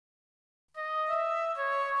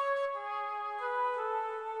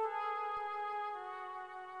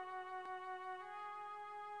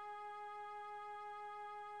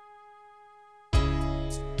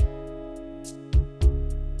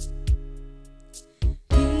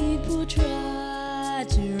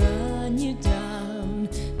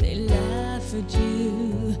at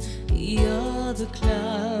you. You're the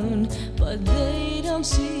clown, but they don't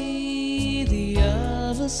see the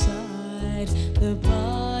other side, the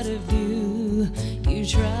part of you you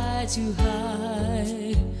try to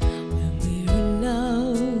hide. When we're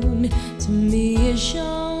alone, to me it's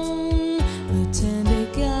shown a tender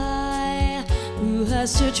guy who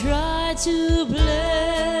has to try to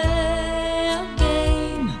play a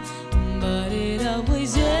game, but it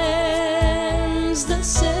always ends the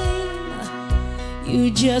same. You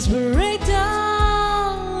just break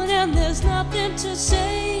down and there's nothing to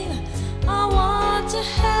say. I want to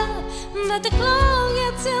help, but the clock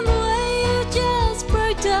gets in the way. You just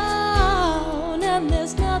break down and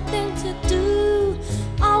there's nothing to do.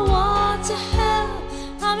 I want to help,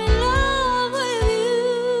 I'm in love with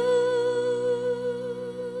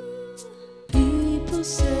you. People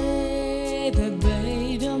say that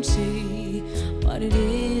they don't see what it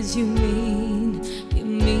is you mean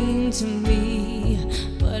to me,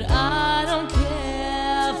 but I don't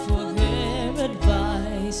care for their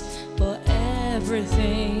advice. For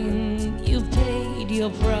everything you've paid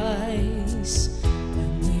your price.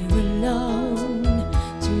 When we're alone,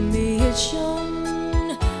 to me it's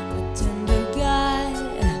shown a tender guy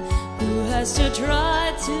who has to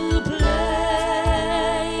try to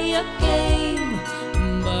play a game,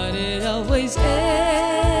 but it always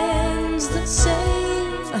ends the same.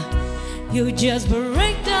 You just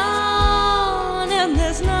break down and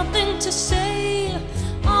there's nothing to say.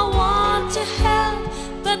 I want to help,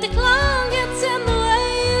 but the clock gets in the way.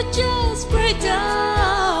 You just break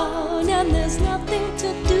down and there's nothing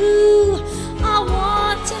to do. I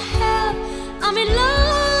want to help, I'm in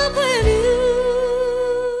love with you.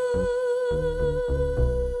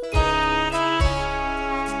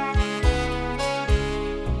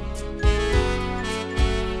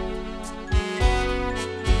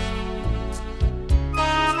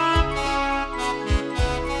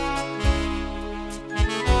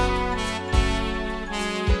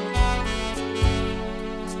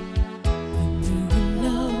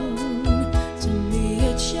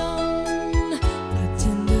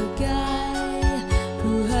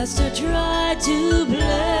 To try to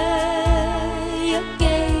play a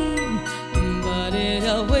game, but it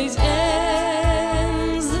always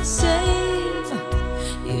ends the same.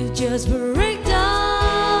 You just break